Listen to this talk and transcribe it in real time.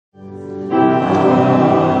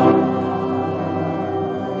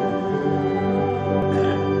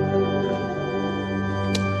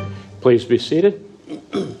Please be seated.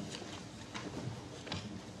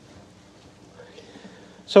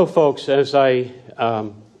 So, folks, as I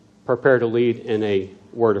prepare to lead in a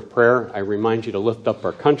word of prayer, I remind you to lift up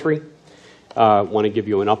our country. I want to give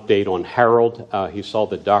you an update on Harold. He saw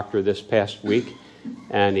the doctor this past week,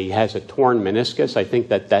 and he has a torn meniscus. I think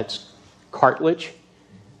that's cartilage.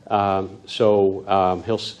 So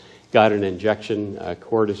he'll got an injection,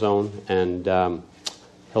 cortisone, and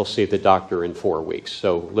he'll see the doctor in 4 weeks.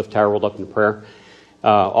 So lift Harold up in prayer.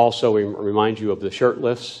 Also, we remind you of the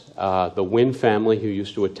shirtlifts, the Wynn family who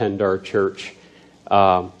used to attend our church,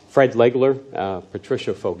 Fred Legler,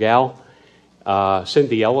 Patricia Fogal,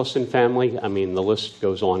 Cindy Ellison family. I mean, the list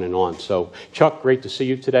goes on and on. So, Chuck, great to see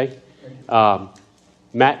you today. Matt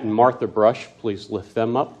and Martha Brush, please lift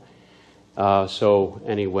them up. So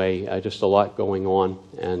anyway, just a lot going on.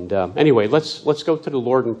 And anyway, let's go to the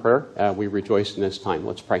Lord in prayer. We rejoice in this time.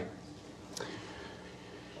 Let's pray.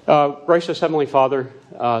 Gracious Heavenly Father,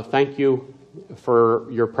 thank you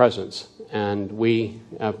for your presence. And we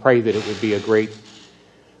pray that it would be a great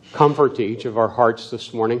comfort to each of our hearts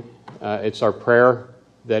this morning. It's our prayer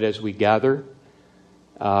that as we gather,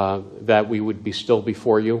 that we would be still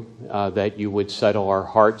before you, that you would settle our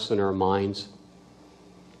hearts and our minds,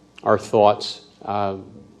 our thoughts.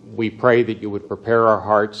 We pray that you would prepare our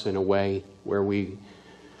hearts in a way where we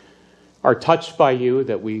are touched by you,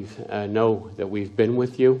 that we know that we've been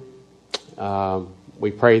with you.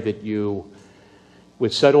 We pray that you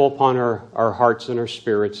would settle upon our hearts and our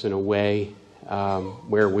spirits in a way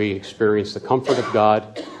where we experience the comfort of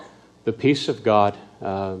God, the peace of God,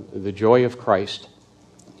 the joy of Christ,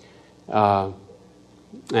 and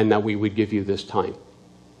that we would give you this time.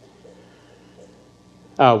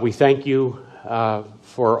 We thank you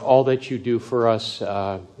for all that you do for us,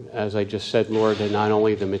 as I just said, Lord, and not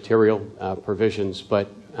only the material provisions, but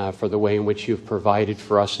for the way in which you've provided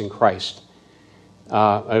for us in Christ.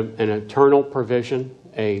 An eternal provision,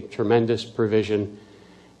 a tremendous provision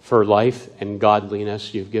for life and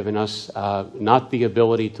godliness. You've given us not the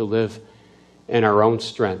ability to live in our own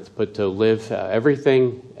strength, but to live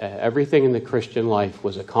everything in the Christian life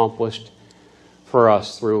was accomplished for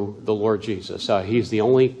us through the Lord Jesus. He's the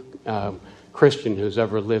only Christian who's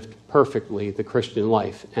ever lived perfectly the Christian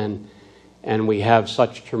life, and we have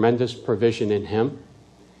such tremendous provision in him.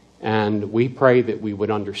 And we pray that we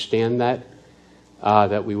would understand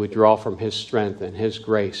that we would draw from his strength and his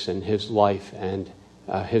grace and his life and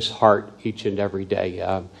his heart each and every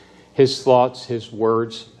day. His thoughts, his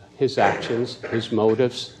words, his actions, his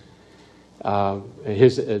motives,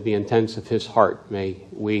 the intents of his heart. May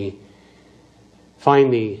we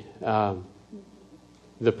find the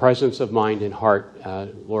presence of mind and heart,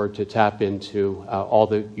 Lord, to tap into all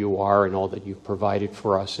that you are and all that you've provided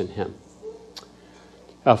for us in him.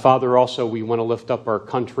 Father, also we want to lift up our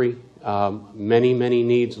country. Many, many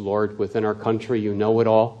needs, Lord, within our country. You know it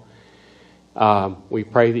all. We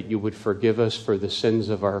pray that you would forgive us for the sins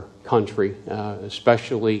of our country,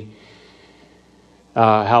 especially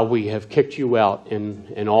how we have kicked you out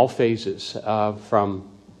in all phases, from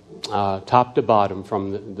top to bottom,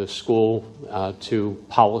 from the school to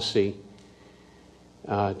policy,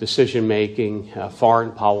 decision-making,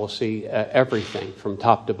 foreign policy, everything from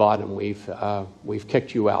top to bottom. We've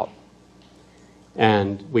kicked you out.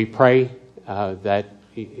 And we pray that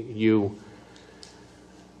you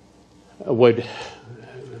would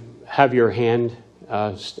have your hand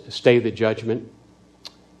stay the judgment.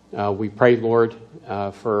 We pray, Lord,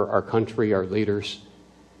 for our country, our leaders,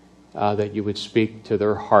 that you would speak to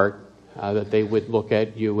their heart, that they would look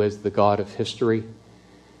at you as the God of history,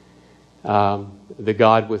 the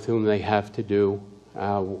God with whom they have to do.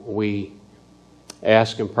 We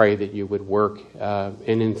ask and pray that you would work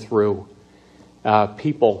in and through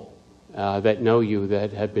people that know you,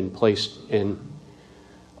 that have been placed in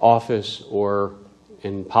office or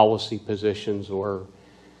in policy positions or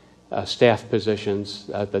staff positions,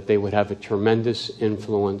 that they would have a tremendous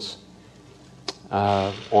influence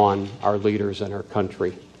on our leaders and our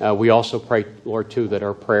country. We also pray, Lord, too, that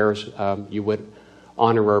our prayers, you would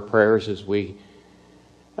honor our prayers as we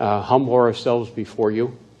humble ourselves before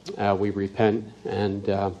you. We repent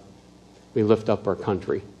and we lift up our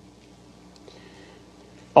country.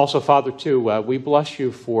 Also, Father, too, we bless you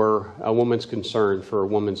for a woman's concern, for a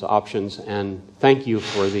woman's options, and thank you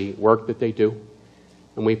for the work that they do.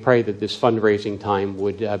 And we pray that this fundraising time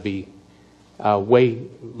would be way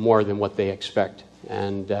more than what they expect.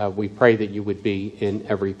 And we pray that you would be in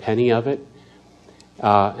every penny of it,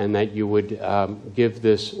 and that you would give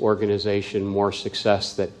this organization more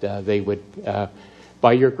success, that they would,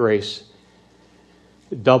 by your grace,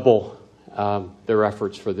 double their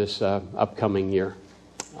efforts for this upcoming year.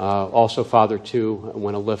 Also, Father, too, I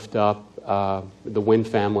want to lift up the Wynn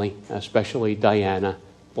family, especially Diana.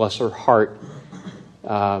 Bless her heart.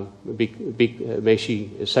 May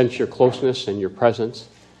she sense your closeness and your presence.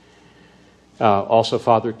 Also,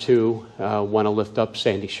 Father, too, want to lift up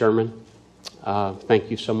Sandy Sherman. Thank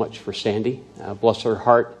you so much for Sandy. Bless her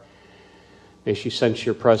heart. May she sense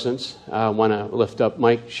your presence. I want to lift up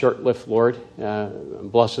Mike Shirtlift, Lord.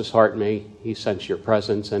 Bless his heart. May he sense your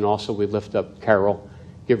presence. And also we lift up Carol.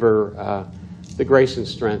 Give her the grace and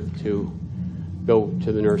strength to go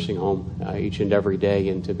to the nursing home each and every day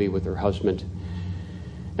and to be with her husband.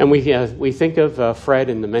 And we think of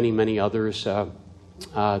Fred and the many, many others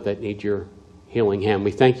that need your healing hand.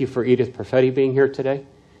 We thank you for Edith Perfetti being here today.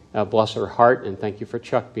 Bless her heart, and thank you for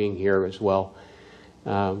Chuck being here as well.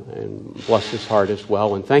 And bless his heart as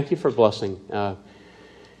well. And thank you for blessing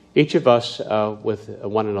each of us with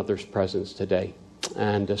one another's presence today,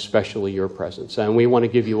 and especially your presence. And we want to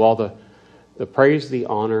give you all the praise, the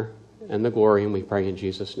honor, and the glory, and we pray in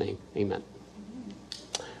Jesus' name. Amen.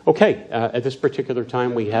 Okay, at this particular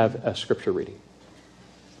time, we have a scripture reading.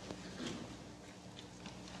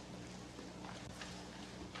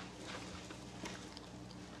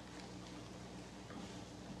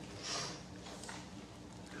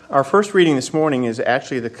 Our first reading this morning is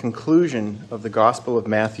actually the conclusion of the Gospel of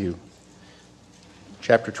Matthew,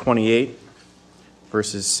 chapter 28,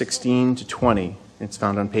 verses 16 to 20. It's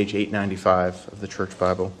found on page 895 of the Church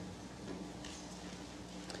Bible.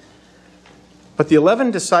 But the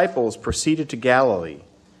 11 disciples proceeded to Galilee,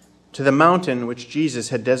 to the mountain which Jesus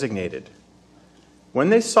had designated. When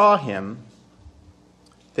they saw him,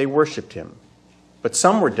 they worshipped him, but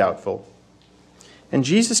some were doubtful. And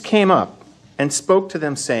Jesus came up and spoke to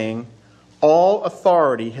them, saying, "All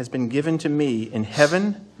authority has been given to me in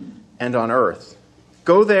heaven and on earth.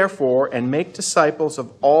 Go therefore and make disciples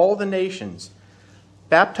of all the nations,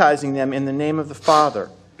 baptizing them in the name of the Father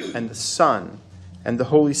and the Son and the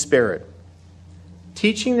Holy Spirit,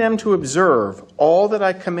 teaching them to observe all that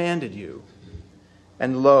I commanded you.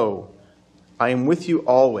 And lo, I am with you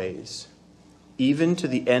always, even to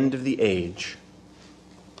the end of the age."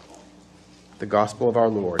 The Gospel of our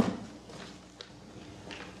Lord.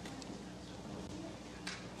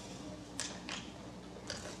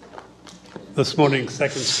 This morning's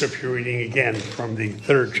second scripture reading again from the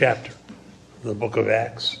third chapter of the book of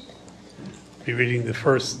Acts. We'll be reading the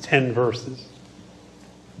first 10 verses.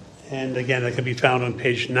 And again, that can be found on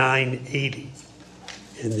page 980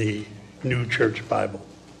 in the New Church Bible.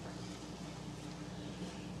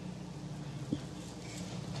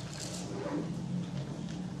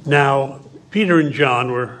 Now, Peter and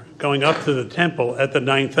John were going up to the temple at the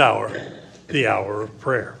 9th hour, the hour of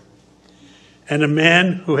prayer. And a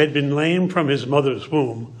man who had been lame from his mother's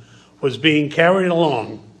womb was being carried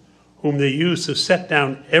along, whom they used to set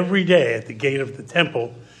down every day at the gate of the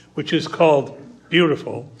temple, which is called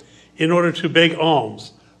Beautiful, in order to beg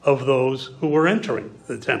alms of those who were entering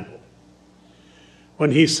the temple.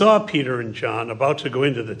 When he saw Peter and John about to go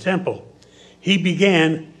into the temple, he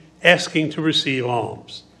began asking to receive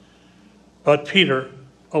alms. But Peter,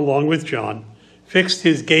 along with John, fixed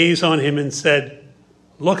his gaze on him and said,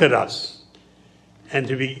 "Look at us." And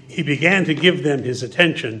he began to give them his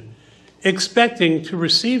attention, expecting to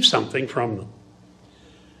receive something from them.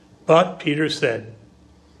 But Peter said,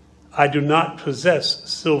 "I do not possess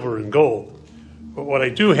silver and gold, but what I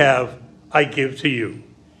do have, I give to you.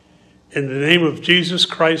 In the name of Jesus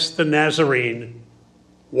Christ the Nazarene,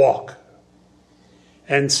 walk."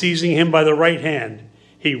 And seizing him by the right hand,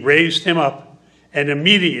 he raised him up, and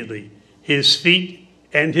immediately his feet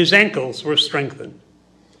and his ankles were strengthened.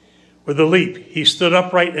 With a leap, he stood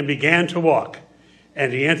upright and began to walk,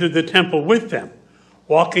 and he entered the temple with them,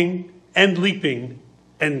 walking and leaping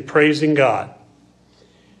and praising God.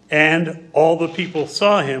 And all the people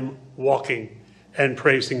saw him walking and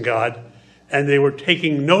praising God, and they were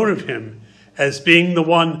taking note of him as being the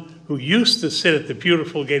one who used to sit at the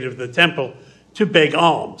beautiful gate of the temple to beg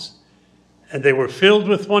alms. And they were filled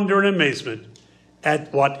with wonder and amazement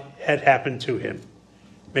at what had happened to him.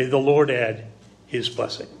 May the Lord add his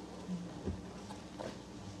blessing.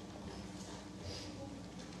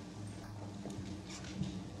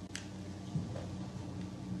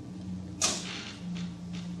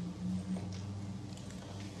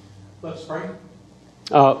 Let's pray.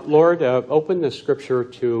 Lord, open the scripture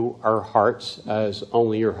to our hearts as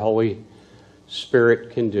only your Holy Spirit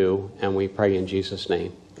can do, and we pray in Jesus'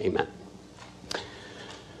 name. Amen.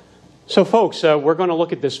 So, folks, we're going to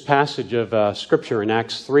look at this passage of scripture in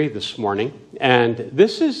Acts 3 this morning, and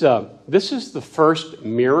this is the first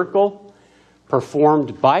miracle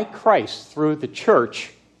performed by Christ through the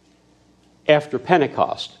church after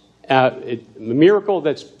Pentecost. A miracle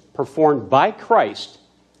that's performed by Christ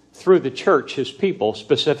through the church, his people,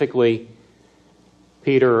 specifically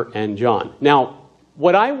Peter and John. Now,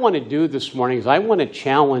 what I want to do this morning is I want to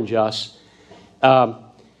challenge us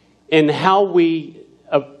in how we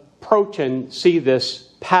approach and see this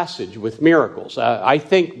passage with miracles. I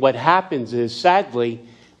think what happens is, sadly,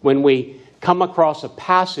 when we come across a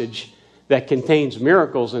passage that contains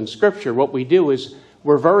miracles in Scripture, what we do is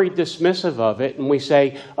we're very dismissive of it, and we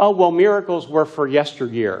say, oh, well, miracles were for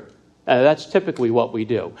yesteryear. That's typically what we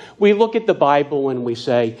do. We look at the Bible and we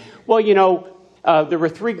say, well, there were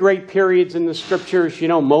 3 great periods in the Scriptures.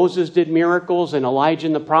 Moses did miracles, and Elijah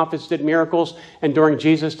and the prophets did miracles, and during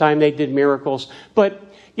Jesus' time they did miracles. But,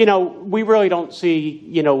 we really don't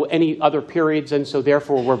see, any other periods, and so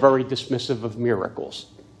therefore we're very dismissive of miracles.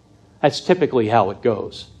 That's typically how it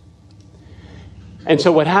goes. And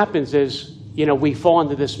so what happens is, we fall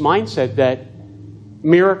into this mindset that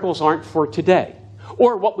miracles aren't for today.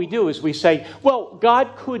 Or what we do is we say, well,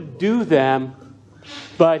 God could do them,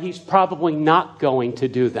 but he's probably not going to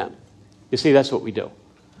do them. You see, that's what we do.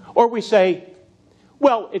 Or we say,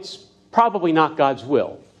 well, it's probably not God's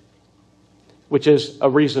will, which is a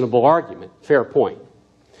reasonable argument, fair point.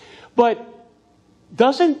 But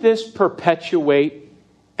doesn't this perpetuate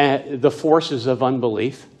the forces of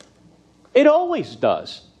unbelief? It always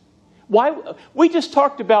does. Why? We just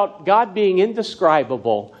talked about God being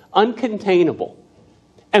indescribable, uncontainable,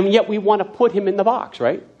 and yet we want to put him in the box,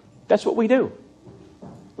 right? That's what we do.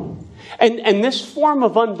 And this form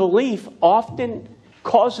of unbelief often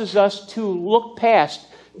causes us to look past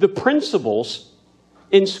the principles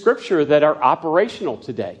in Scripture that are operational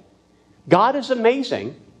today. God is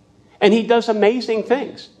amazing, and he does amazing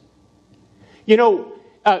things.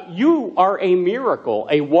 You are a miracle,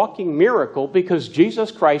 a walking miracle, because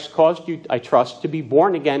Jesus Christ caused you, I trust, to be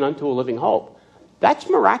born again unto a living hope. That's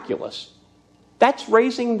miraculous. That's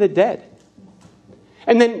raising the dead.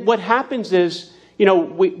 And then what happens is,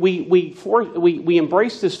 we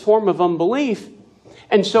embrace this form of unbelief,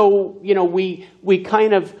 and so, we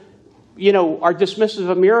kind of, are dismissive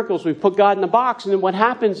of miracles. We put God in the box, and then what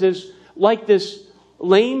happens is, like this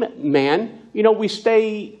lame man, we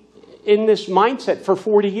stay in this mindset for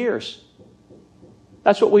 40 years.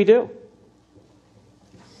 That's what we do.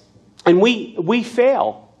 And we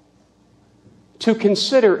fail to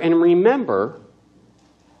consider and remember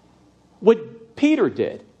what Peter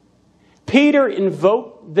did. Peter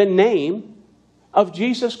invoked the name of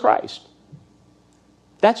Jesus Christ.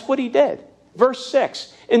 That's what he did. Verse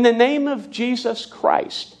 6, in the name of Jesus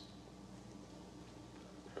Christ.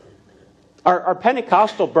 Our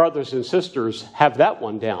Pentecostal brothers and sisters have that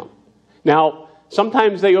one down. Now,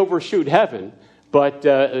 sometimes they overshoot heaven, but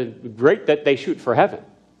great that they shoot for heaven,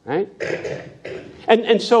 right?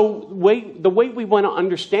 And so the way we want to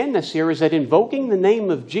understand this here is that invoking the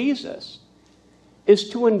name of Jesus is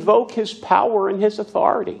to invoke his power and his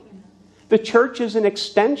authority. The church is an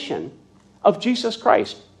extension of Jesus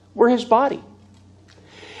Christ. We're his body.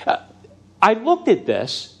 I looked at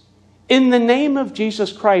this. In the name of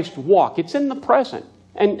Jesus Christ, walk. It's in the present.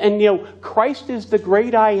 And Christ is the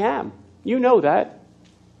great I am. You know that.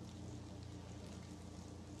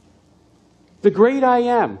 The great I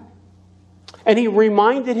am. And he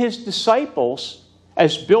reminded his disciples,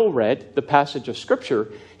 as Bill read the passage of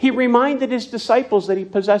Scripture, he reminded his disciples that he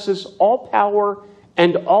possesses all power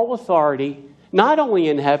and all authority, not only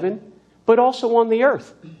in heaven, but also on the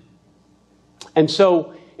earth. And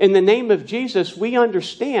so, in the name of Jesus, we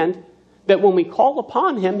understand that when we call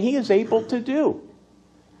upon him, he is able to do.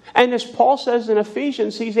 And as Paul says in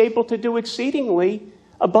Ephesians, he's able to do exceedingly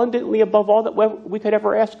abundantly above all that we could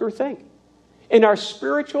ever ask or think. In our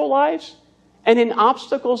spiritual lives and in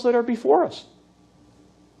obstacles that are before us.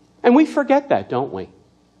 And we forget that, don't we?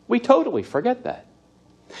 We totally forget that.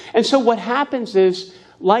 And so what happens is,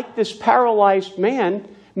 like this paralyzed man,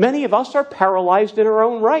 many of us are paralyzed in our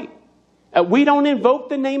own right. We don't invoke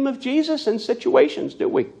the name of Jesus in situations, do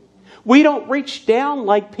we? We don't reach down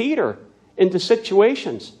like Peter into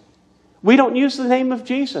situations. We don't use the name of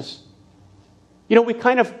Jesus. We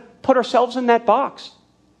kind of put ourselves in that box.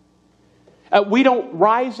 We don't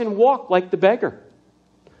rise and walk like the beggar.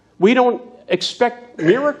 We don't expect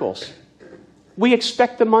miracles. We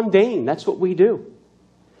expect the mundane. That's what we do.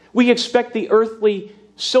 We expect the earthly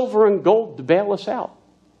silver and gold to bail us out.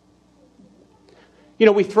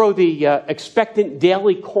 We throw the expectant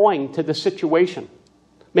daily coin to the situation.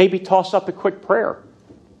 Maybe toss up a quick prayer.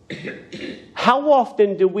 How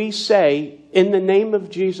often do we say, in the name of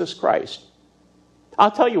Jesus Christ?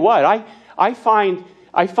 I'll tell you what, I find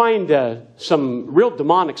some real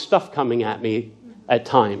demonic stuff coming at me at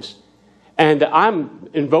times. And I'm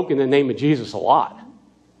invoking the name of Jesus a lot.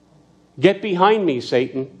 Get behind me,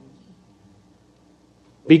 Satan.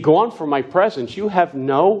 Be gone from my presence. You have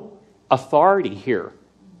no authority here.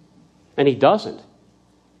 And he doesn't.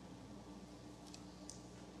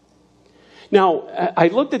 Now, I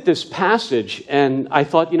looked at this passage and I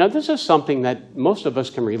thought, this is something that most of us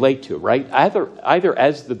can relate to, right? Either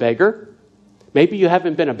as the beggar, maybe you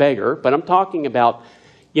haven't been a beggar, but I'm talking about,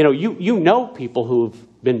 you know people who've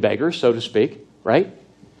been beggars, so to speak, right?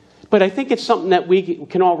 But I think it's something that we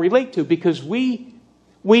can all relate to because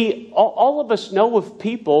all of us know of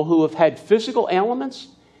people who have had physical ailments,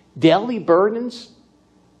 daily burdens,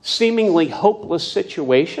 seemingly hopeless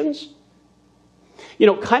situations.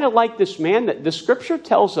 Kind of like this man, that the scripture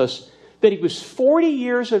tells us that he was 40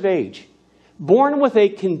 years of age, born with a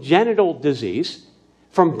congenital disease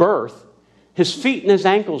from birth. His feet and his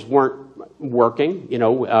ankles weren't working,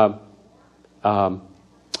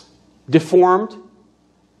 deformed.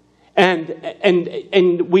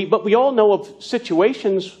 But we all know of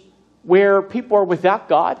situations where people are without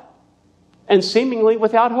God and seemingly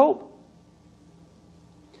without hope.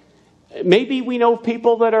 Maybe we know of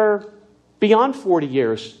people that are beyond 40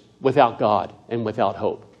 years without God and without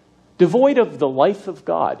hope, devoid of the life of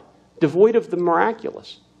God, devoid of the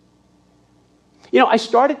miraculous. I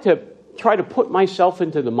started to try to put myself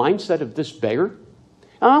into the mindset of this beggar.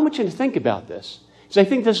 And I want you to think about this, because I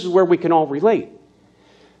think this is where we can all relate.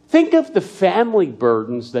 Think of the family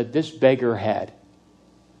burdens that this beggar had,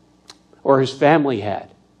 or his family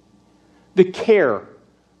had. The care,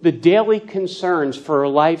 the daily concerns for a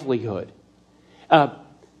livelihood,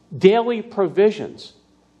 daily provisions.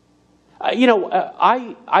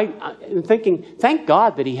 I'm thinking, thank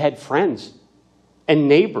God that he had friends and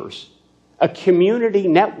neighbors, a community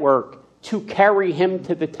network to carry him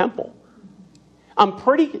to the temple. I'm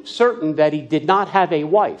pretty certain that he did not have a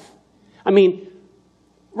wife.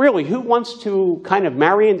 Really, who wants to kind of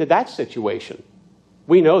marry into that situation?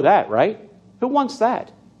 We know that, right? Who wants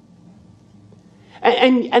that?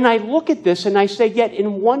 And I look at this and I say, yet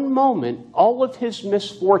in one moment, all of his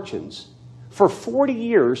misfortunes for 40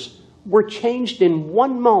 years were changed in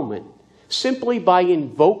one moment simply by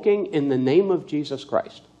invoking in the name of Jesus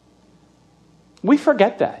Christ. We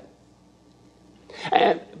forget that.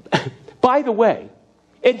 By the way,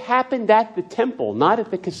 it happened at the temple, not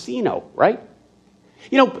at the casino, right?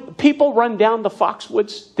 People run down the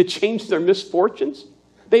Foxwoods to change their misfortunes.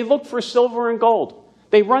 They look for silver and gold.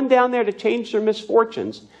 They run down there to change their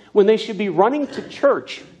misfortunes when they should be running to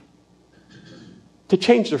church to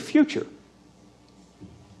change their future.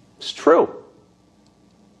 It's true.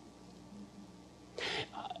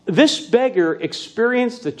 This beggar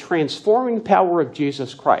experienced the transforming power of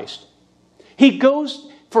Jesus Christ. He goes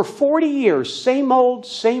for 40 years, same old,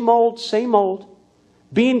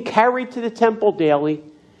 being carried to the temple daily,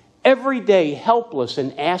 every day helpless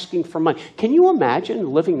and asking for money. Can you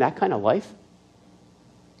imagine living that kind of life?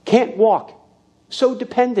 Can't walk, so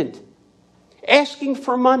dependent, asking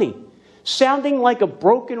for money, sounding like a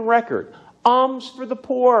broken record. Alms for the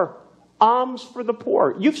poor, alms for the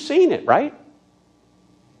poor. You've seen it, right?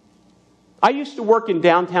 I used to work in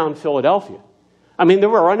downtown Philadelphia. They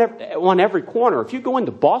were on every corner. If you go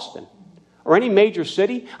into Boston or any major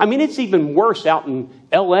city, it's even worse out in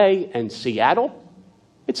LA and Seattle.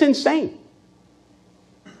 It's insane.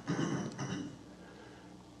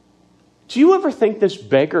 Do you ever think this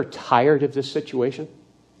beggar tired of this situation?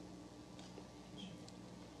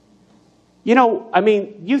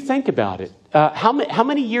 You think about it. How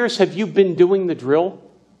many years have you been doing the drill,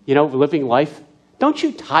 living life? Don't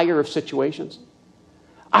you tire of situations?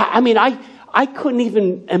 I couldn't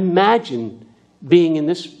even imagine being in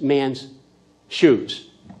this man's shoes.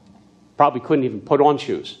 Probably couldn't even put on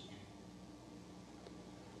shoes.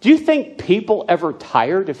 Do you think people ever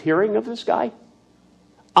tired of hearing of this guy?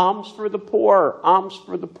 Alms for the poor,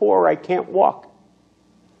 I can't walk.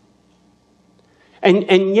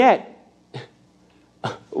 And yet,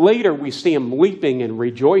 later we see him leaping and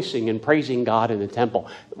rejoicing and praising God in the temple.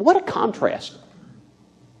 What a contrast.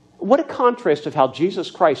 What a contrast of how Jesus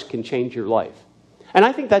Christ can change your life. And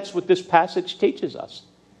I think that's what this passage teaches us.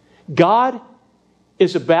 God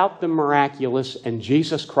is about the miraculous and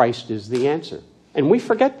Jesus Christ is the answer. And we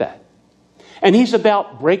forget that. And he's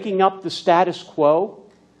about breaking up the status quo,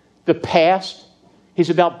 the past.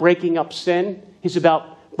 He's about breaking up sin. He's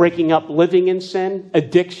about breaking up living in sin,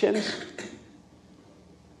 addictions,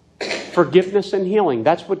 forgiveness and healing.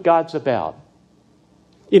 That's what God's about.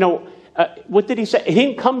 What did he say? He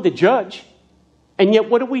didn't come to judge. And yet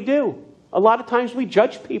what do? A lot of times we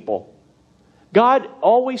judge people. God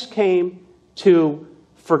always came to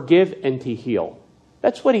forgive and to heal.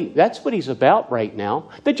 That's what he's about right now.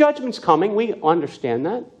 The judgment's coming. We understand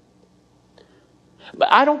that.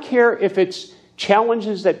 But I don't care if it's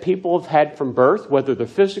challenges that people have had from birth, whether they're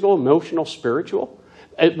physical, emotional, spiritual,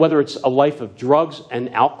 whether it's a life of drugs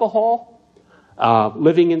and alcohol,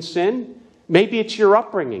 living in sin. Maybe it's your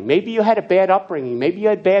upbringing. Maybe you had a bad upbringing. Maybe you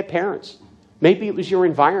had bad parents. Maybe it was your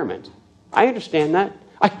environment. I understand that.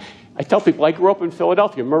 I tell people I grew up in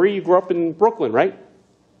Philadelphia. Marie, you grew up in Brooklyn, right?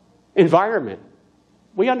 Environment.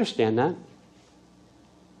 We understand that.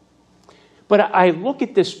 But I look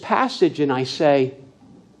at this passage and I say,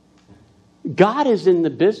 God is in the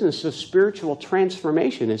business of spiritual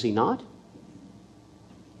transformation, is he not?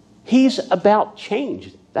 He's about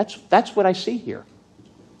change. That's what I see here.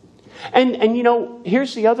 And you know,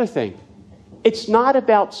 here's the other thing. It's not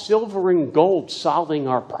about silver and gold solving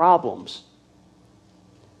our problems.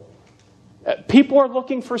 People are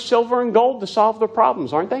looking for silver and gold to solve their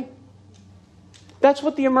problems, aren't they? That's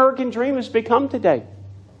what the American dream has become today.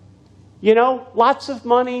 You know, lots of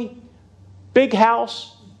money, big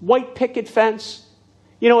house, white picket fence.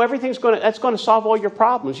 You know, that's going to solve all your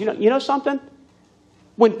problems. You know something?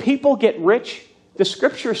 When people get rich, the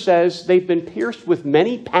scripture says they've been pierced with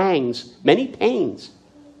many pangs, many pains.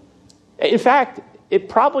 In fact, it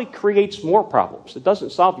probably creates more problems. It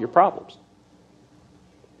doesn't solve your problems.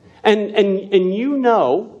 And you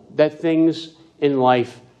know that things in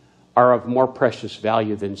life are of more precious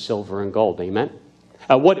value than silver and gold. Amen?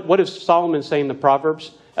 What does Solomon say in the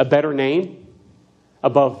Proverbs? A better name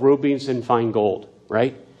above rubies and fine gold,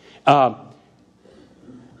 right?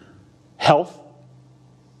 Health,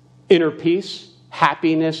 inner peace,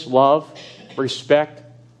 happiness, love, respect.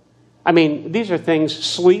 I mean, these are things,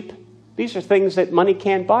 sleep. These are things that money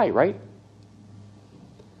can't buy, right?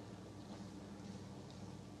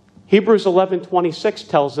 Hebrews 11:26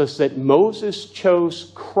 tells us that Moses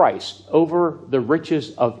chose Christ over the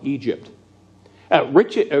riches of Egypt. The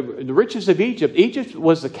riches of Egypt. Egypt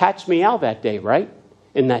was the cat's meow that day, right?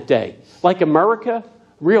 In that day. Like America,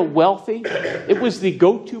 real wealthy. It was the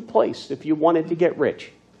go-to place if you wanted to get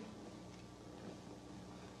rich.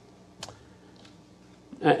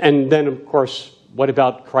 And then, of course, what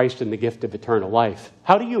about Christ and the gift of eternal life?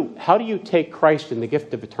 How do you take Christ and the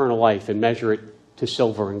gift of eternal life and measure it to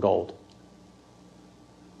silver and gold?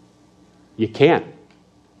 You can't.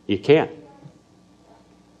 You can't.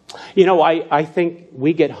 You know, I think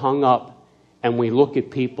we get hung up and we look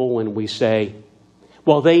at people and we say,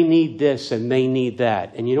 well, they need this and they need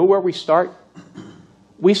that. And you know where we start?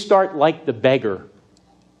 We start like the beggar.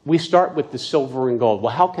 We start with the silver and gold.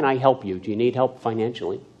 Well, how can I help you? Do you need help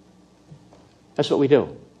financially? That's what we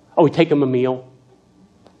do. Oh, we take them a meal.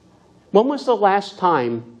 When was the last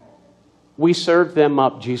time we served them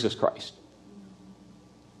up Jesus Christ?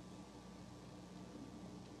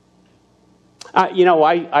 You know,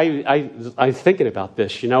 I'm thinking about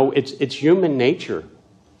this. You know, it's human nature.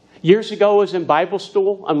 Years ago, I was in Bible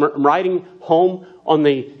school. I'm riding home on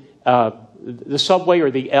the subway or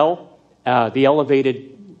the elevated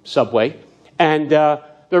subway, and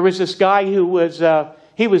there was this guy who was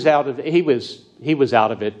he was out of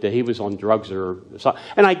it. He was on drugs or something.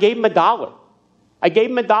 And I gave him $1. I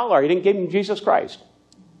didn't give him Jesus Christ.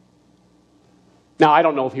 Now I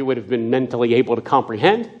don't know if he would have been mentally able to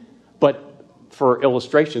comprehend, but for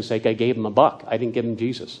illustration's sake, I gave him $1. I didn't give him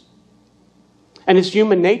Jesus. And it's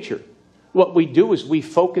human nature. What we do is we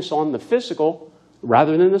focus on the physical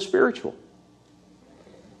rather than the spiritual.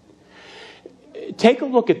 Take a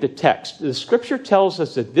look at the text. The scripture tells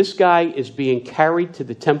us that this guy is being carried to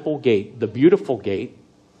the temple gate, the beautiful gate.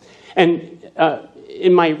 And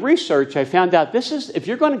in my research, I found out if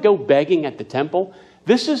you're going to go begging at the temple,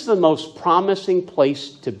 this is the most promising place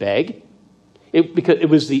to beg. Because it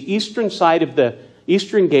was the eastern side of the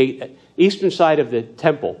eastern side of the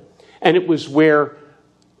temple. And it was where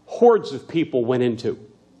hordes of people went into.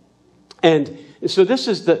 And so this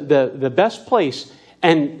is the best place.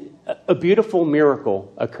 And a beautiful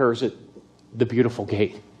miracle occurs at the beautiful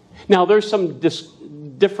gate. Now, there's some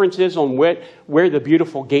differences on where the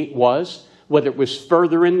beautiful gate was, whether it was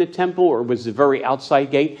further in the temple or was the very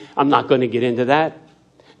outside gate. I'm not going to get into that.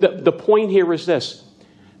 The point here is this.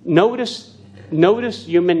 Notice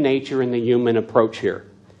human nature and the human approach here.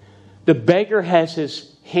 The beggar has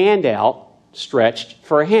his hand out, stretched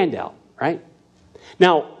for a handout, right?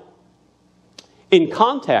 Now, in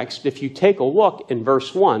context, if you take a look in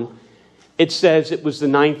verse 1, it says it was the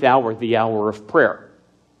 9th hour, the hour of prayer.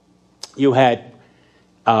 You had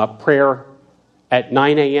prayer at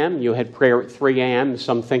 9 a.m., you had prayer at 3 a.m.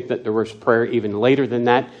 Some think that there was prayer even later than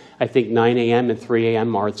that. I think 9 a.m. and 3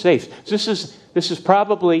 a.m. are safe. So this is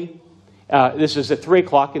probably, this is at 3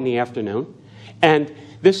 o'clock in the afternoon. And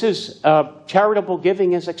this is charitable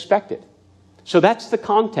giving as expected. So that's the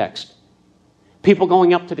context. People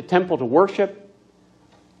going up to the temple to worship.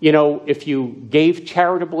 You know, if you gave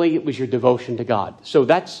charitably, it was your devotion to God. So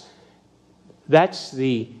that's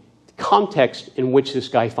the context in which this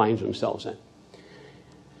guy finds himself in.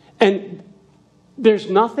 And there's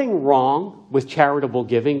nothing wrong with charitable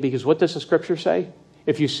giving, because what does the Scripture say?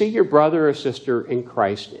 If you see your brother or sister in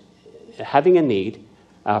Christ having a need,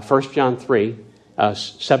 1 John 3,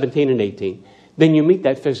 17 and 18, then you meet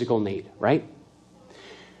that physical need, right?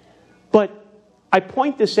 But I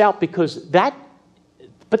point this out because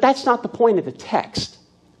that's not the point of the text.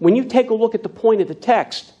 When you take a look at the point of the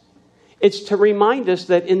text, it's to remind us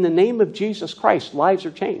that in the name of Jesus Christ, lives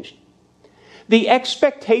are changed. The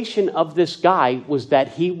expectation of this guy was that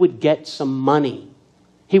he would get some money.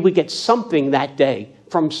 He would get something that day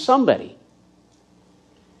from somebody.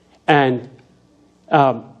 And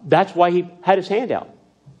that's why he had his hand out.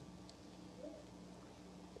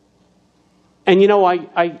 And you know,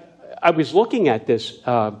 I was looking at this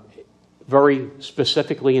very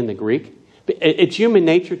specifically in the Greek. It's human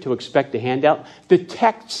nature to expect a handout. The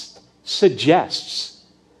text suggests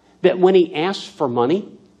that when he asks for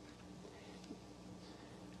money,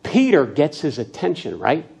 Peter gets his attention,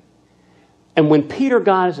 right? And when Peter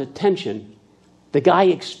got his attention, the guy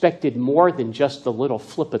expected more than just the little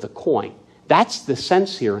flip of the coin. That's the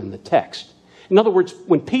sense here in the text. In other words,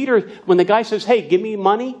 when the guy says, hey, give me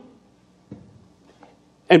money,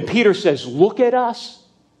 and Peter says, look at us,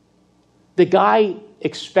 the guy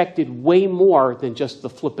expected way more than just the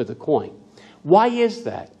flip of the coin. Why is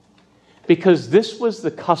that? Because this was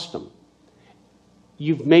the custom.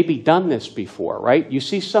 You've maybe done this before, right? You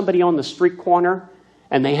see somebody on the street corner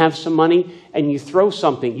and they have some money and you throw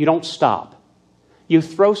something. You don't stop. You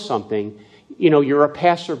throw something. You know, you're a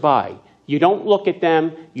passerby. You don't look at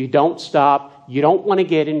them. You don't stop. You don't want to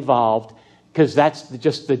get involved because that's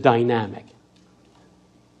just the dynamic.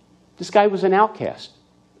 This guy was an outcast.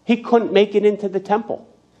 He couldn't make it into the temple.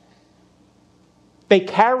 They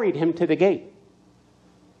carried him to the gate.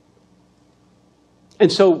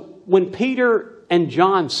 And so when Peter and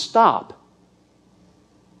John stop,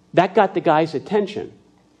 that got the guy's attention.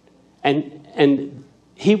 And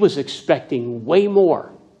he was expecting way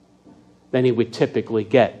more than he would typically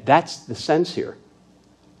get. That's the sense here.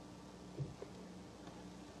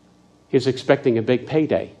 He was expecting a big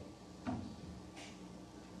payday.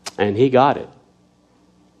 And he got it.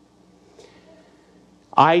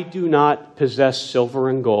 I do not possess silver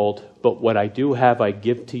and gold, but what I do have I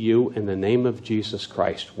give to you in the name of Jesus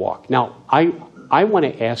Christ. Walk. Now, I want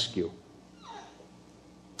to ask you,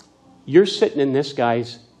 you're sitting in this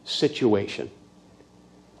guy's situation.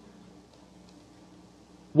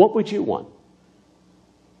 What would you want?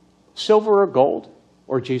 Silver or gold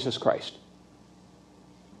or Jesus Christ?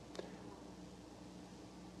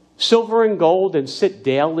 Silver and gold and sit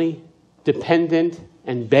daily, dependent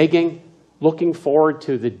and begging, looking forward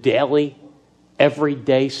to the daily,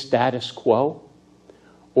 everyday status quo?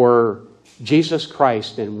 Or Jesus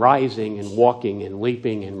Christ and rising and walking and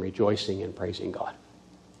leaping and rejoicing and praising God?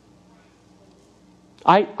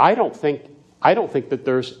 I don't think that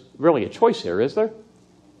there's really a choice here, is there?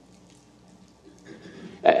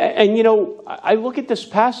 And you know, I look at this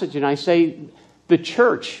passage and I say, the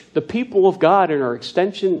church, the people of God, are an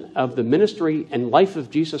extension of the ministry and life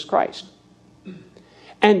of Jesus Christ.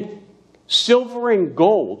 And silver and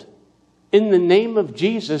gold in the name of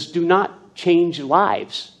Jesus do not change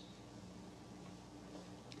lives.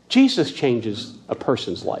 Jesus changes a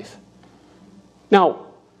person's life. Now,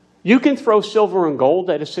 you can throw silver and gold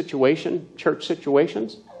at a situation, church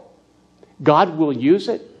situations. God will use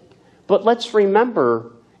it. But let's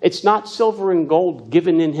remember, it's not silver and gold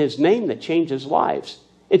given in His name that changes lives.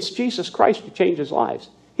 It's Jesus Christ who changes lives.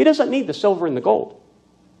 He doesn't need the silver and the gold.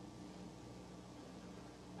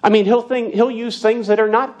 I mean, he'll use things that are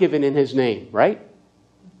not given in His name, right?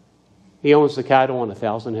 He owns the cattle on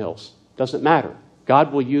 1,000 hills. Doesn't matter.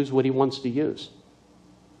 God will use what He wants to use.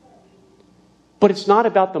 But it's not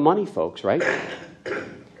about the money, folks, right?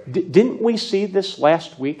 Didn't we see this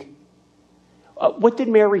last week? What did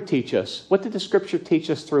Mary teach us? What did the Scripture teach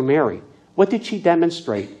us through Mary? What did she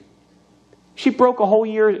demonstrate? She broke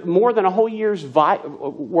more than a whole year's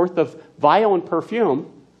worth of vial and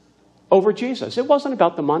perfume over Jesus. It wasn't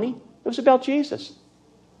about the money. It was about Jesus.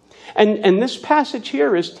 And this passage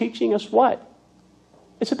here is teaching us what?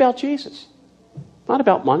 It's about Jesus, not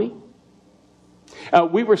about money.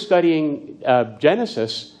 We were studying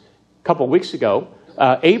Genesis a couple of weeks ago.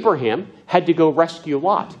 Abraham had to go rescue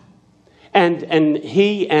Lot. And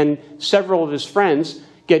he and several of his friends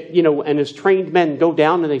and his trained men go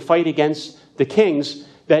down and they fight against the kings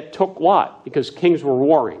that took Lot, because kings were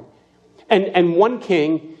warring. And one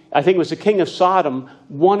king, I think it was the king of Sodom,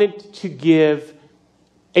 wanted to give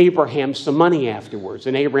Abraham some money afterwards.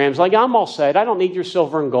 And Abraham's like, I'm all set. I don't need your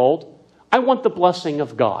silver and gold. I want the blessing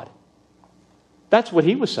of God. That's what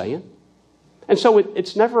he was saying. And so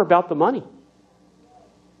it's never about the money.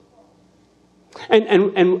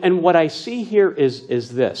 And what I see here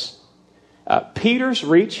is this. Peter's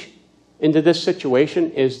reach into this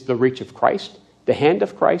situation is the reach of Christ, the hand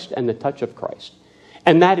of Christ, and the touch of Christ.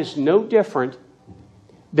 And that is no different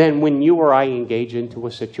than when you or I engage into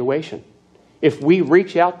a situation. If we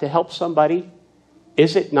reach out to help somebody,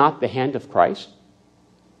 is it not the hand of Christ?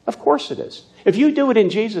 Of course it is. If you do it in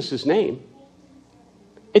Jesus' name,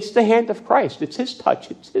 it's the hand of Christ. It's his touch.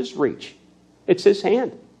 It's his reach. It's his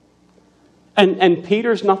hand. And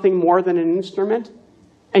Peter's nothing more than an instrument,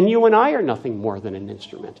 and you and I are nothing more than an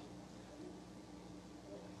instrument.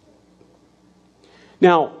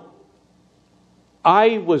 Now,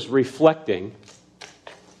 I was reflecting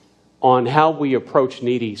on how we approach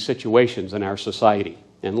needy situations in our society.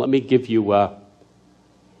 And let me give you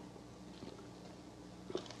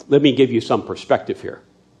some perspective here.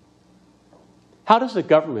 How does the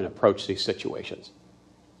government approach these situations?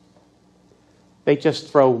 They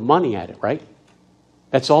just throw money at it, right?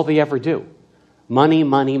 That's all they ever do. Money,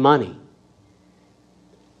 money, money.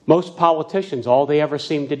 Most politicians, all they ever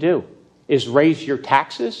seem to do is raise your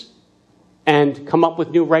taxes and come up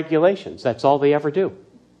with new regulations. That's all they ever do.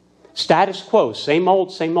 Status quo, same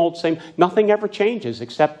old, same old, same. Nothing ever changes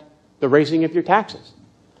except the raising of your taxes.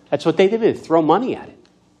 That's what they do, throw money at it.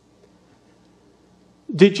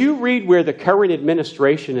 Did you read where the current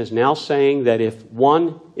administration is now saying that if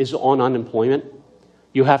one is on unemployment,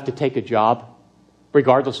 you have to take a job,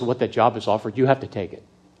 regardless of what that job is offered, you have to take it?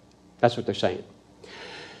 That's what they're saying.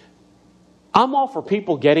 I'm all for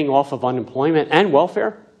people getting off of unemployment and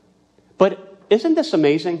welfare, but isn't this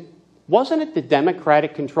amazing? Wasn't it the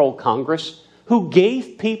Democratic-controlled Congress who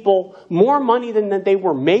gave people more money than they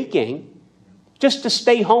were making just to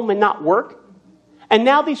stay home and not work? And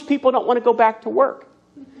now these people don't want to go back to work.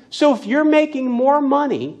 So if you're making more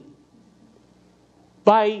money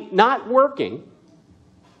by not working,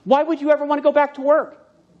 why would you ever want to go back to work?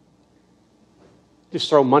 Just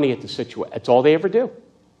throw money at the situation. That's all they ever do.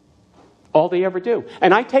 All they ever do.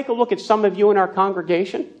 And I take a look at some of you in our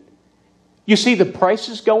congregation. You see the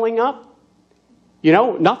prices going up. You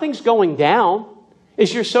know, nothing's going down.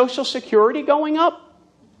 Is your Social Security going up?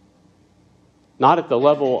 Not at the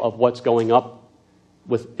level of what's going up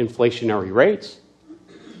with inflationary rates.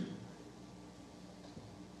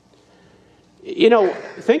 You know,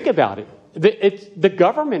 think about it. The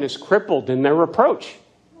government is crippled in their approach.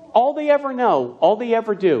 All they ever know, all they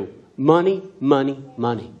ever do, money, money,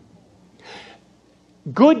 money.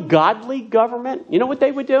 Good, godly government, you know what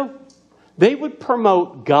they would do? They would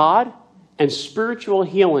promote God and spiritual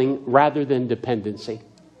healing rather than dependency.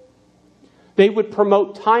 They would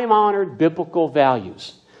promote time-honored biblical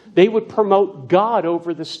values. They would promote God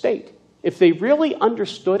over the state. If they really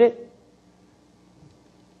understood it,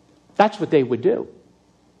 that's what they would do.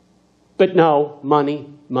 But no,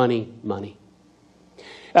 money, money, money.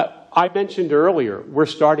 I mentioned earlier, we're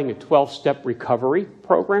starting a 12-step recovery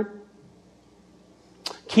program.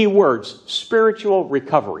 Key words, spiritual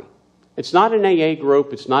recovery. It's not an AA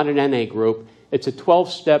group. It's not an NA group. It's a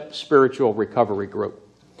 12-step spiritual recovery group.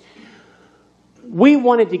 We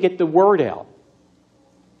wanted to get the word out.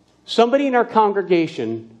 Somebody in our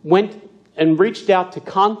congregation went and reached out to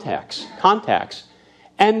contacts,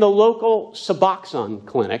 and the local Suboxone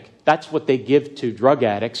clinic, that's what they give to drug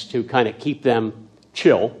addicts to kind of keep them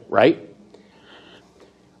chill, right?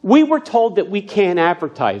 We were told that we can't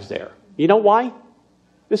advertise there. You know why?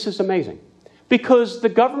 This is amazing. Because the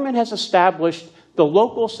government has established the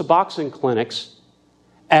local Suboxone clinics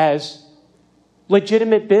as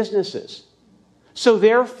legitimate businesses. So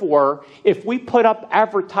therefore, if we put up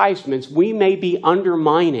advertisements, we may be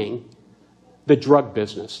undermining the drug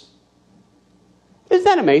business. Isn't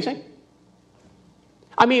that amazing?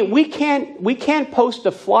 I mean, we can't post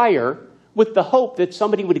a flyer with the hope that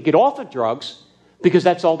somebody would get off of drugs because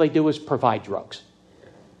that's all they do is provide drugs.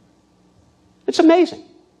 It's amazing.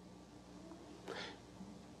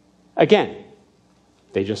 Again,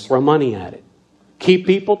 they just throw money at it. Keep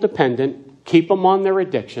people dependent, keep them on their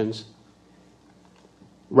addictions,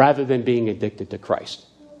 rather than being addicted to Christ.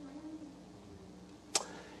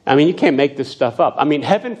 I mean, you can't make this stuff up. I mean,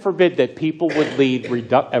 heaven forbid that people would lead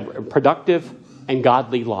productive and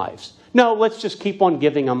godly lives. No, let's just keep on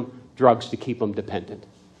giving them drugs to keep them dependent.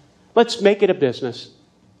 Let's make it a business.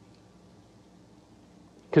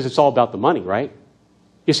 Because it's all about the money, right?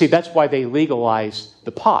 You see, that's why they legalized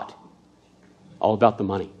the pot. All about the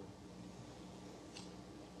money.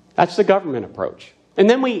 That's the government approach. And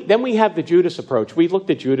then we have the Judas approach. We looked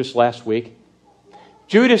at Judas last week.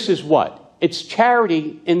 Judas is what? It's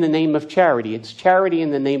charity in the name of charity. It's charity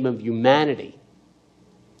in the name of humanity.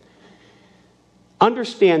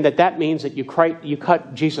 Understand that means that you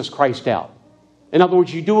cut Jesus Christ out. In other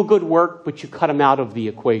words, you do a good work, but you cut him out of the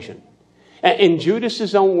equation. In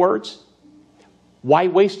Judas's own words, why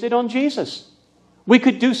waste it on Jesus? We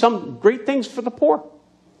could do some great things for the poor.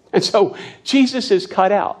 And so Jesus is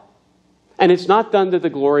cut out. And it's not done to the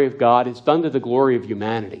glory of God. It's done to the glory of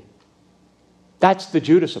humanity. That's the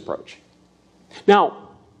Judas approach. Now,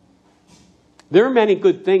 there are many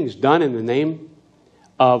good things done in the name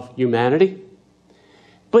of humanity.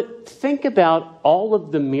 But think about all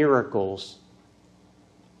of the miracles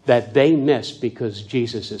that they miss because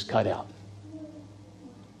Jesus is cut out.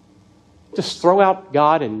 Just throw out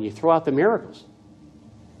God and you throw out the miracles.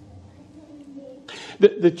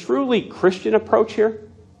 The truly Christian approach here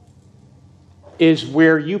is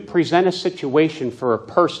where you present a situation for a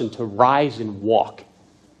person to rise and walk.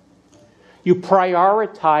 You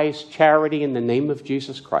prioritize charity in the name of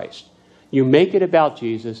Jesus Christ. You make it about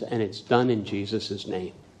Jesus, and it's done in Jesus'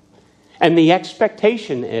 name. And the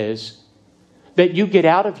expectation is that you get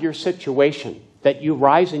out of your situation, that you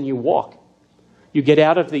rise and you walk. You get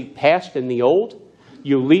out of the past and the old,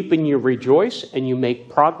 you leap and you rejoice, and you make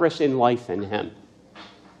progress in life in Him.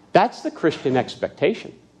 That's the Christian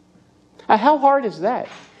expectation. How hard is that?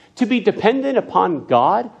 To be dependent upon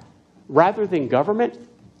God rather than government?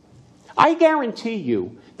 I guarantee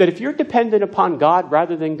you that if you're dependent upon God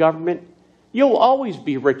rather than government, you'll always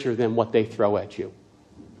be richer than what they throw at you.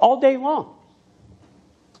 All day long.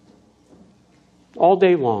 All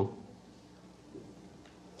day long.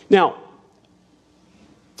 Now,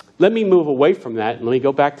 let me move away from that and let me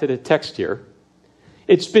go back to the text here.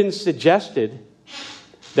 It's been suggested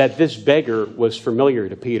that this beggar was familiar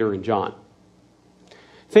to Peter and John.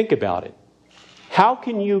 Think about it. How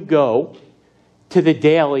can you go to the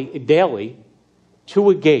daily to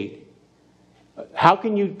a gate? How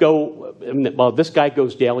can you go, well, this guy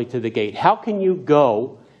goes daily to the gate. How can you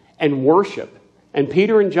go and worship? And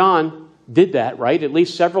Peter and John did that, right? At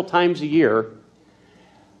least several times a year.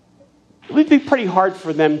 It would be pretty hard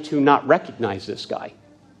for them to not recognize this guy.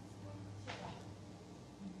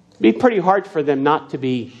 It'd be pretty hard for them not to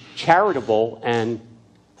be charitable and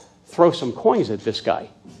throw some coins at this guy.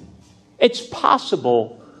 It's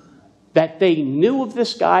possible that they knew of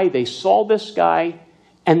this guy, they saw this guy,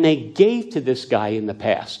 and they gave to this guy in the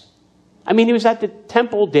past. I mean, he was at the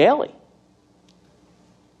temple daily.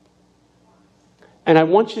 And I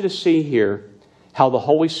want you to see here how the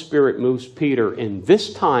Holy Spirit moves Peter in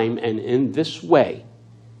this time and in this way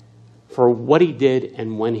for what he did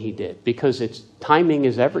and when he did, because timing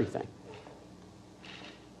is everything.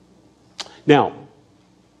 Now,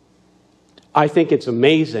 I think it's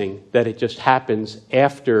amazing that it just happens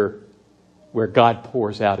after where God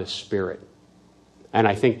pours out His Spirit. And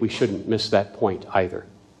I think we shouldn't miss that point either.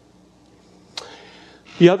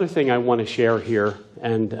 The other thing I want to share here,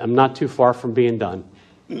 and I'm not too far from being done.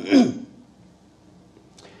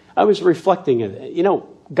 I was reflecting,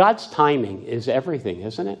 God's timing is everything,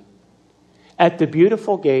 isn't it? At the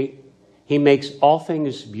beautiful gate, He makes all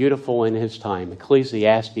things beautiful in His time.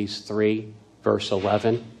 Ecclesiastes 3, verse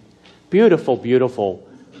 11. Beautiful, beautiful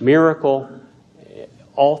miracle.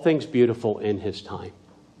 All things beautiful in His time.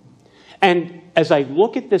 And as I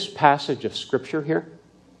look at this passage of Scripture here,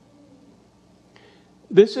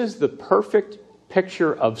 this is the perfect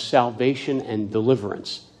picture of salvation and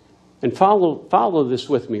deliverance. And follow this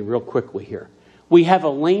with me real quickly here. We have a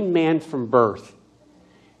lame man from birth.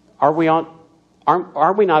 Are we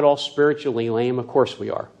not all spiritually lame? Of course we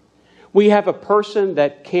are. We have a person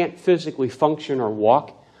that can't physically function or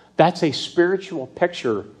walk. That's a spiritual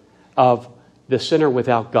picture of the sinner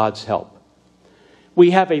without God's help.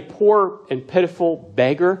 We have a poor and pitiful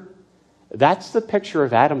beggar. That's the picture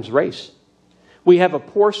of Adam's race. We have a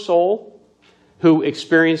poor soul who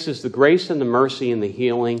experiences the grace and the mercy and the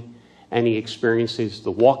healing, and he experiences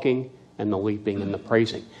the walking and the leaping and the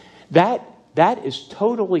praising. That is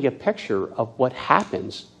totally a picture of what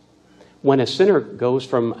happens when a sinner goes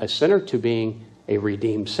from a sinner to being a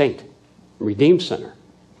redeemed saint, redeemed sinner.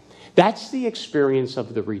 That's the experience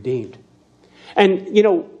of the redeemed. And,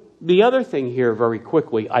 the other thing here very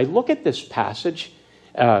quickly, I look at this passage,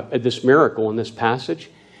 this miracle in this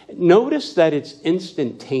passage. Notice that it's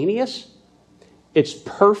instantaneous. It's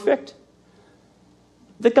perfect.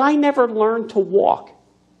 The guy never learned to walk.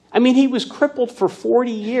 I mean, he was crippled for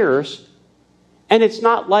 40 years. And it's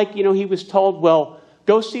not like, he was told, well,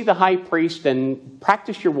 go see the high priest and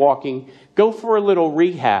practice your walking, go for a little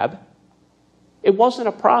rehab. It wasn't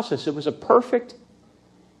a process. It was a perfect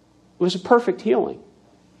healing.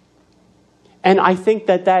 And I think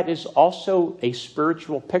that is also a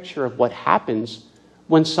spiritual picture of what happens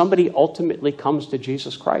when somebody ultimately comes to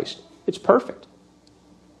Jesus Christ. It's perfect.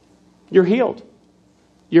 You're healed.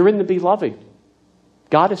 You're in the beloved.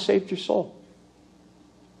 God has saved your soul.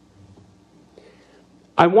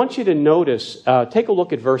 I want you to notice, take a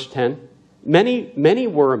look at verse 10. Many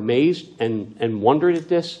were amazed and wondered at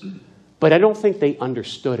this, but I don't think they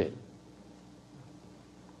understood it.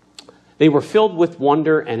 They were filled with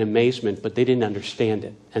wonder and amazement, but they didn't understand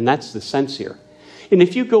it. And that's the sense here. And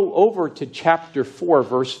if you go over to chapter 4,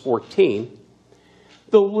 verse 14,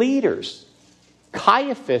 the leaders,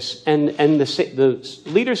 Caiaphas and the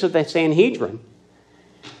leaders of the Sanhedrin,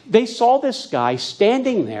 they saw this guy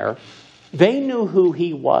standing there. They knew who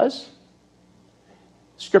he was.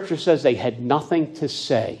 Scripture says they had nothing to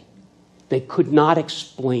say. They could not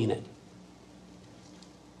explain it.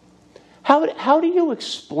 How do you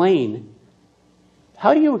explain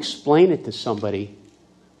it to somebody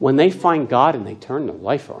when they find God and they turn their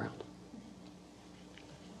life around?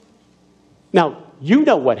 Now, you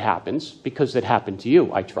know what happens because it happened to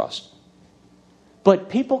you, I trust. But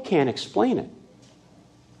people can't explain it.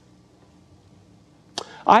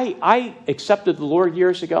 I accepted the Lord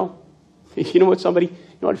years ago. You know what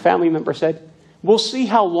a family member said? We'll see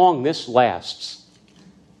how long this lasts.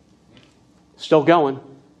 Still going.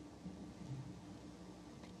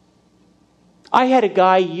 I had a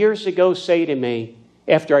guy years ago say to me,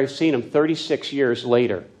 after I've seen him 36 years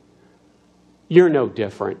later, "You're no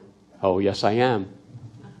different." Oh, yes, I am.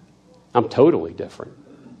 I'm totally different.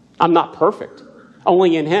 I'm not perfect.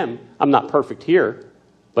 Only in Him. I'm not perfect here,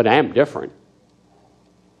 but I am different.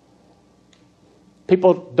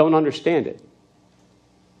 People don't understand it.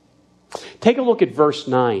 Take a look at verse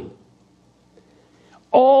 9.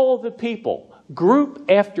 All the people, group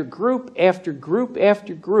after group after group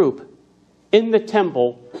after group, in the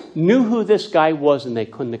temple knew who this guy was and they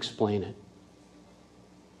couldn't explain it.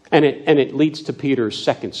 And it leads to Peter's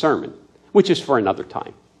second sermon, which is for another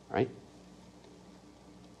time, right?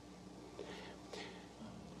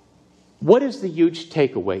 What is the huge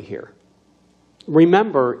takeaway here?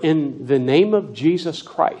 Remember, in the name of Jesus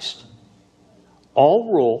Christ,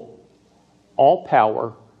 all rule, all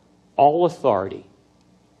power, all authority.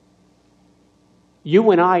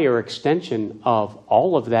 You and I are extension of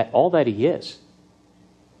all of that, all that He is.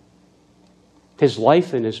 His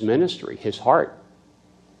life and His ministry, His heart.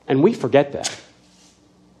 And we forget that.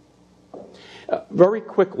 Very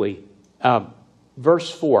quickly, verse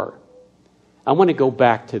 4. I want to go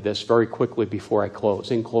back to this very quickly before I close.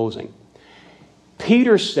 In closing,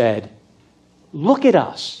 Peter said, "Look at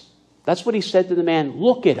us." That's what he said to the man.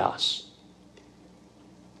 Look at us.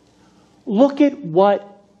 Look at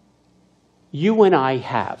what you and I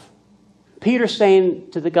have. Peter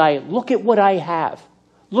saying to the guy, "Look at what I have.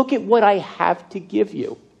 Look at what I have to give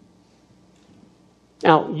you."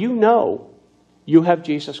 Now, you know you have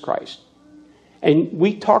Jesus Christ. And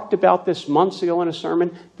we talked about this months ago in a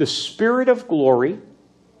sermon. The Spirit of glory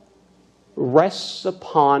rests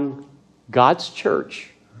upon God's church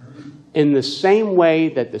in the same way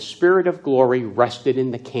that the Spirit of glory rested in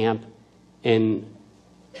the camp in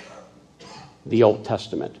the Old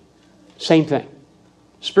Testament. Same thing.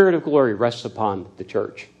 Spirit of glory rests upon the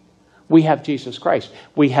church. We have Jesus Christ.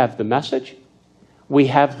 We have the message. We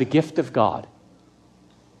have the gift of God.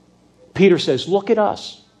 Peter says, "Look at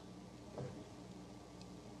us."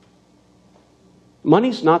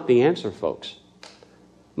 Money's not the answer, folks.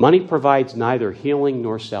 Money provides neither healing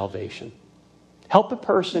nor salvation. Help a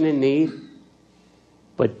person in need,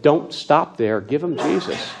 but don't stop there. Give them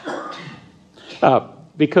Jesus.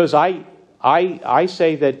 Because I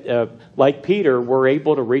say that, like Peter, we're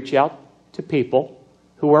able to reach out to people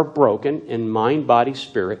who are broken in mind, body,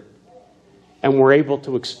 spirit, and we're able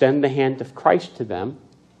to extend the hand of Christ to them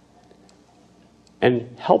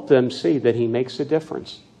and help them see that He makes a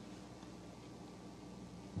difference.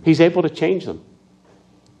 He's able to change them.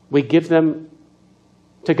 We give them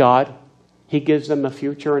to God. He gives them a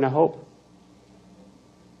future and a hope.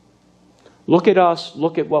 Look at us.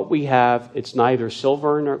 Look at what we have. It's neither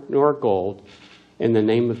silver nor gold. In the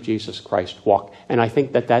name of Jesus Christ, walk. And I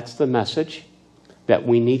think that that's the message that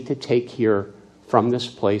we need to take here from this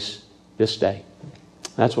place this day.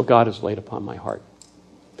 That's what God has laid upon my heart.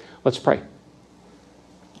 Let's pray.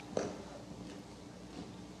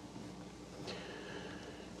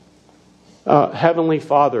 Heavenly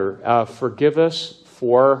Father, forgive us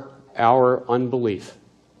for our unbelief,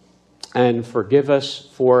 and forgive us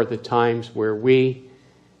for the times where we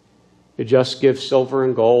to just give silver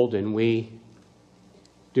and gold, and we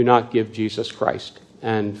do not give Jesus Christ.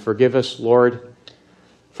 And forgive us, Lord,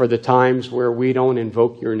 for the times where we don't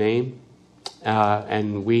invoke your name,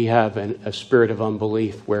 and we have a spirit of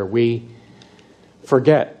unbelief where we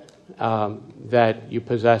forget that you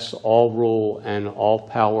possess all rule and all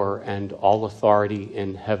power and all authority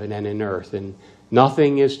in heaven and in earth. And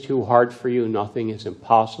nothing is too hard for you. Nothing is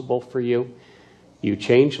impossible for you. You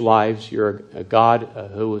change lives. You're a God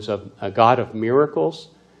who is a God of miracles.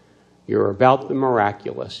 You're about the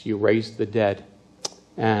miraculous. You raise the dead.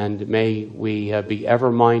 And may we be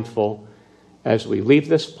ever mindful as we leave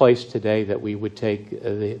this place today that we would take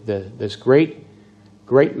this great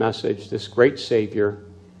message, this great Savior,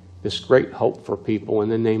 this great hope for people in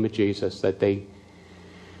the name of Jesus, that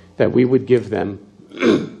we would give them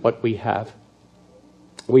what we have.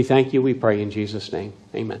 We thank you, we pray in Jesus' name.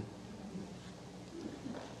 Amen.